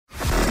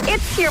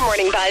It's your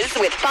Morning Buzz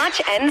with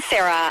Foch and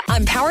Sarah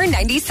on Power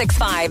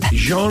 96.5.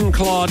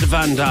 Jean-Claude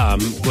Van Damme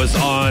was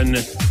on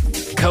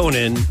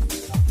Conan,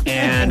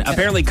 and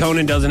apparently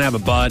Conan doesn't have a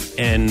butt,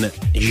 and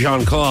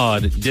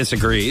Jean-Claude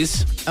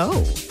disagrees.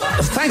 Oh.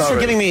 Thanks for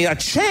giving me a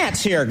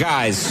chance here,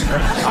 guys.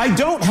 I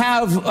don't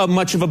have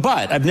much of a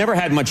butt. I've never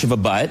had much of a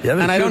butt.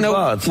 And I don't know.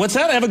 Butt. What's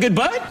that? I have a good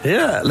butt?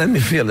 Yeah, let me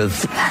feel it.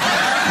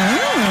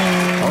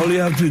 All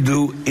you have to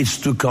do is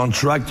to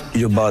contract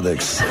your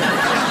buttocks.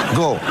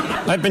 Go.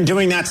 I've been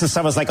doing that since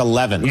I was like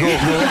 11. Go.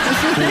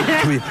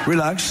 2, 3.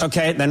 Relax.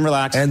 Okay, then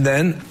relax. And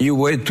then you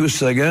wait 2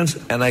 seconds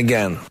and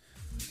again.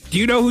 Do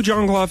you know who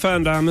Jean-Claude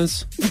Van Damme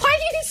is? Why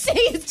do you say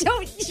it?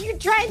 You're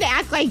trying to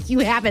act like you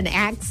have an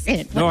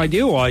accent. No, I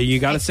do. Well, you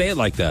got to say it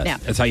like that. No.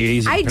 That's how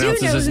he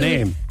pronounces his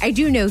name. I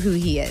do know who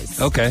he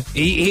is. Okay.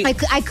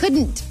 I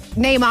couldn't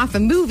name off a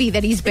movie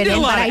that he's been He did in,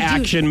 a lot but of I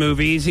do. action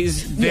movies.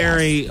 He's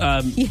very,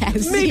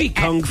 maybe Yes.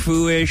 kung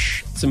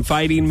fu-ish, some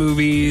fighting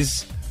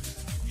movies.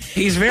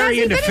 He's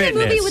very into Has he been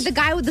fitness. in a movie with the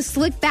guy with the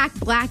slick back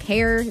black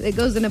hair that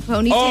goes in a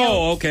ponytail?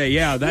 Oh, okay,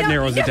 yeah, that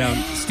narrows it down.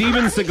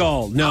 Steven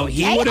Seagal. No,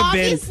 he would have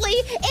been. Obviously,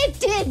 it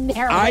did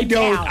narrow it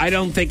down. I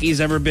don't think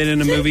he's ever been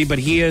in a movie, but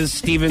he is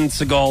Steven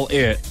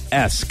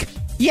Seagal-esque.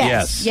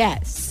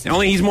 Yes.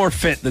 Only he's more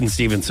fit than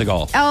Steven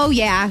Seagal. Oh,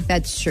 yeah,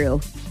 that's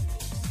true.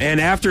 And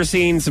after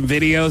seeing some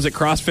videos at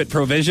CrossFit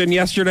Provision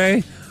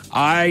yesterday,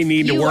 I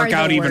need to work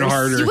out even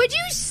harder. Would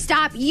you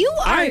stop? You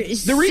are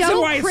The reason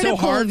why it's so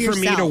hard for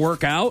me to yourself.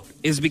 work out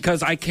is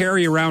because I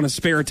carry around a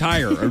spare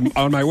tire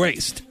on my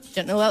waist.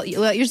 Don't know,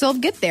 let yourself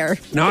get there.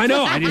 No, I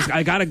know.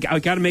 I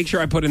gotta make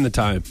sure I put in the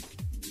time.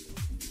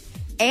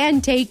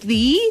 And take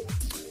the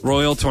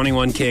Royal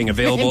 21 King,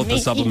 available at the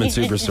Supplement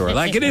Superstore.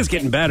 Like, it is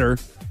getting better.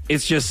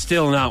 It's just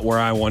still not where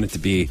I want it to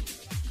be.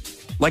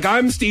 Like,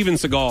 I'm Steven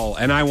Seagal,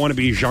 and I want to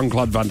be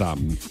Jean-Claude Van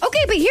Damme.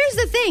 Okay, but here's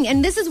the thing,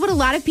 and this is what a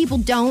lot of people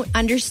don't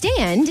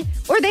understand,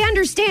 or they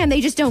understand,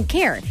 they just don't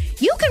care.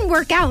 You can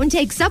work out and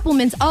take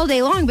supplements all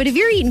day long, but if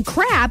you're eating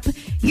crap,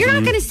 you're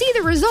not going to see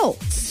the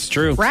results. It's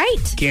true.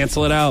 Right?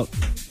 Cancel it out.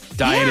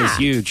 Diet is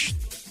huge.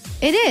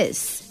 It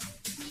is.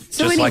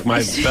 So Just like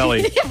my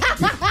belly.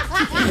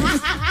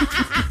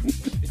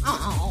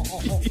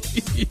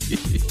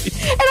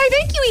 And I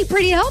think you eat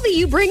pretty healthy.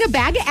 You bring a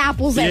bag of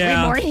apples every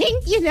morning,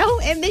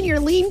 and then your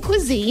lean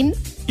cuisine.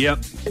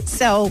 Yep.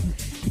 So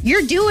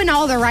you're doing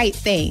all the right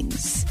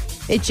things.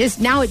 It just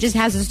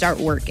has to start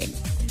working.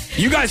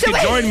 You guys can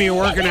join me in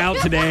working out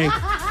today.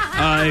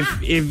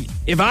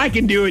 If I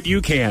can do it,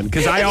 you can,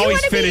 because I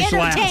always finish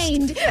last.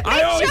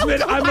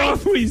 I'm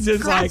always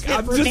just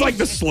like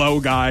the slow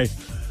guy.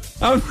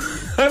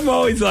 I'm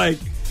always like,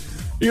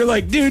 you're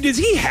like, dude, does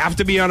he have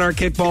to be on our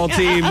kickball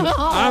team?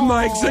 I'm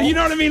like, so you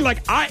know what I mean? Like,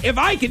 if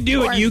I can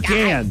do it, you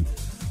can.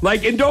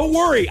 Like, and don't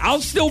worry,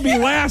 I'll still be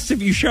last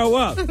if you show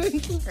up.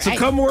 So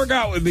come work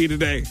out with me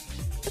today.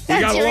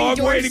 We got a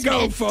long way to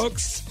go,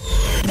 folks.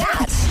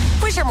 That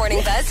was your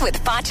Morning Buzz with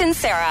Foch and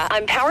Sarah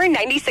on Power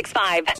 96.5.